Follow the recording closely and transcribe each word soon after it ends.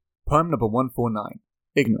Poem number 149.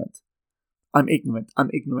 Ignorant. I'm ignorant,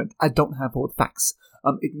 I don't have all the facts.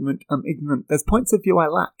 I'm ignorant, there's points of view I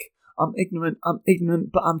lack. I'm ignorant,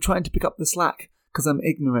 but I'm trying to pick up the slack. 'Cause I'm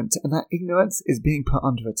ignorant, and that ignorance is being put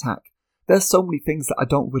under attack. There's so many things that I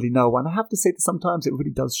don't really know, and I have to say that sometimes it really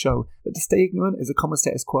does show that to stay ignorant is a common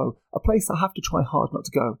status quo, a place I have to try hard not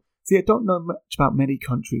to go. See, I don't know much about many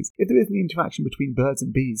countries. If there is any interaction between birds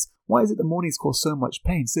and bees, why is it the mornings cause so much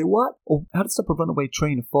pain? Say what? Or how to stop a runaway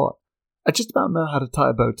train of thought? I just about know how to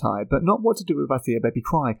tie a bow tie, but not what to do if I see a baby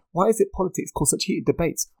cry. Why is it politics cause such heated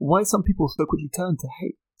debates? Why some people so quickly turn to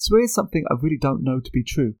hate? So here's something I really don't know to be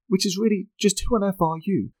true, which is really just who on earth are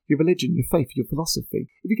you? Your religion, your faith, your philosophy.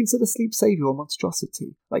 If you consider sleep saviour a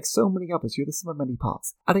monstrosity, like so many others, you're the sum of many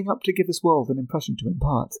parts, adding up to give this world an impression to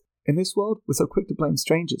impart. In this world, we're so quick to blame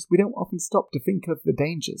strangers, we don't often stop to think of the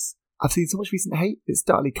dangers. I've seen so much recent hate, it's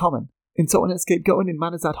starkly common. Insulting and scapegoating in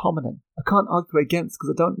manners ad hominem. I can't argue against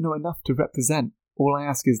because I don't know enough to represent. All I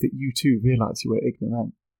ask is that you too realise you are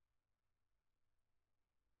ignorant.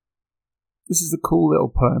 This is a cool little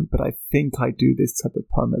poem, but I think I do this type of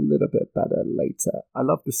poem a little bit better later. I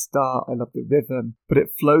love the start, I love the rhythm, but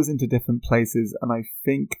it flows into different places, and I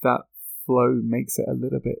think that flow makes it a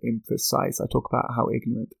little bit imprecise. I talk about how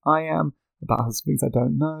ignorant I am, about how some things I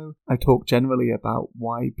don't know. I talk generally about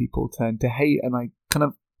why people turn to hate, and I kind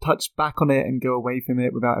of touch back on it and go away from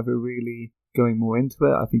it without ever really going more into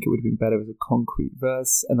it. I think it would have been better as a concrete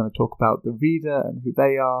verse, and then I talk about the reader and who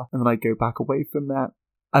they are, and then I go back away from that.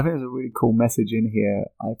 I think there's a really cool message in here.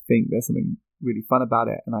 I think there's something really fun about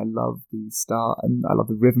it, and I love the start and I love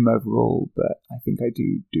the rhythm overall, but I think I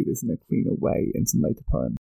do this in a cleaner way in some later poems.